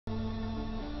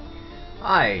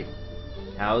Hi,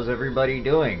 how's everybody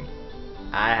doing?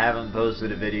 I haven't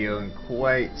posted a video in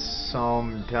quite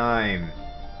some time.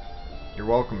 You're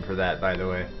welcome for that, by the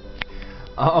way.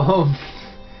 Um,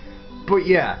 but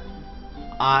yeah,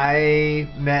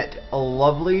 I met a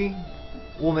lovely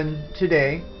woman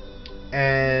today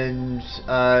and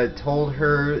told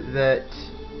her that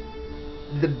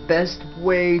the best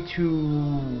way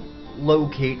to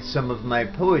locate some of my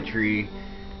poetry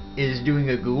is doing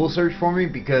a Google search for me,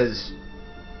 because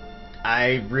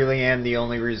I really am the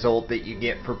only result that you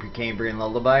get for Precambrian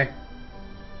Lullaby.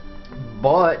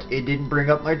 But it didn't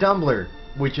bring up my Tumblr,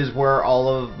 which is where all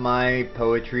of my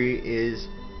poetry is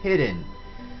hidden.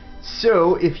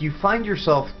 So if you find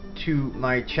yourself to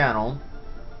my channel,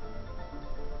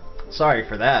 sorry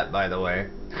for that, by the way,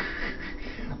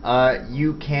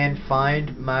 you can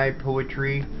find my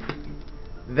poetry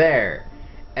there.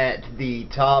 At the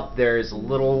top there's a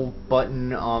little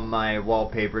button on my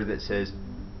wallpaper that says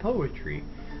poetry.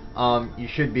 You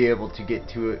should be able to get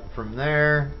to it from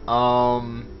there.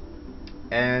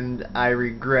 And I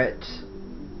regret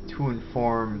to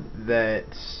inform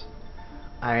that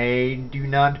I do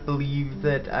not believe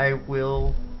that I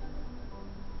will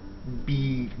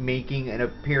be making an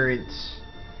appearance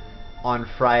on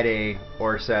Friday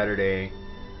or Saturday.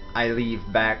 I leave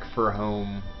back for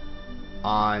home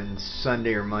on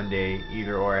Sunday or Monday,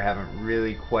 either or. I haven't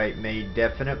really quite made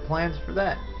definite plans for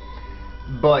that.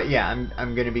 But yeah,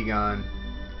 I'm gonna be gone.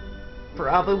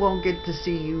 Probably won't get to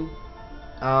see you.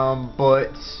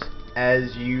 But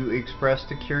as you expressed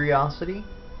a curiosity,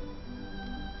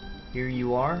 here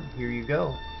you are, here you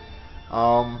go.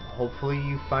 Hopefully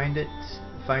you find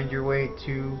your way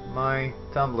to my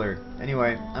Tumblr.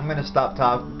 Anyway, I'm going to stop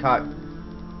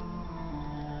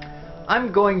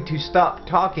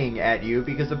talking at you,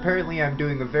 because apparently I'm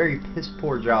doing a very piss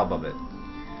poor job of it.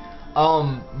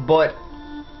 But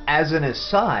as an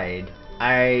aside,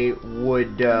 I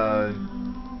would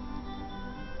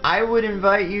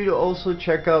invite you to also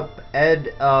check up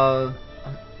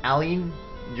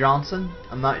alleyne-johnson.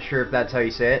 I'm not sure if that's how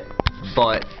you say it,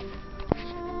 but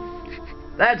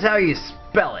that's how you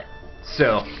spell it.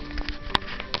 So,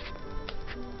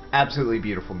 absolutely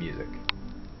beautiful music.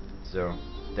 So,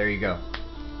 there you go.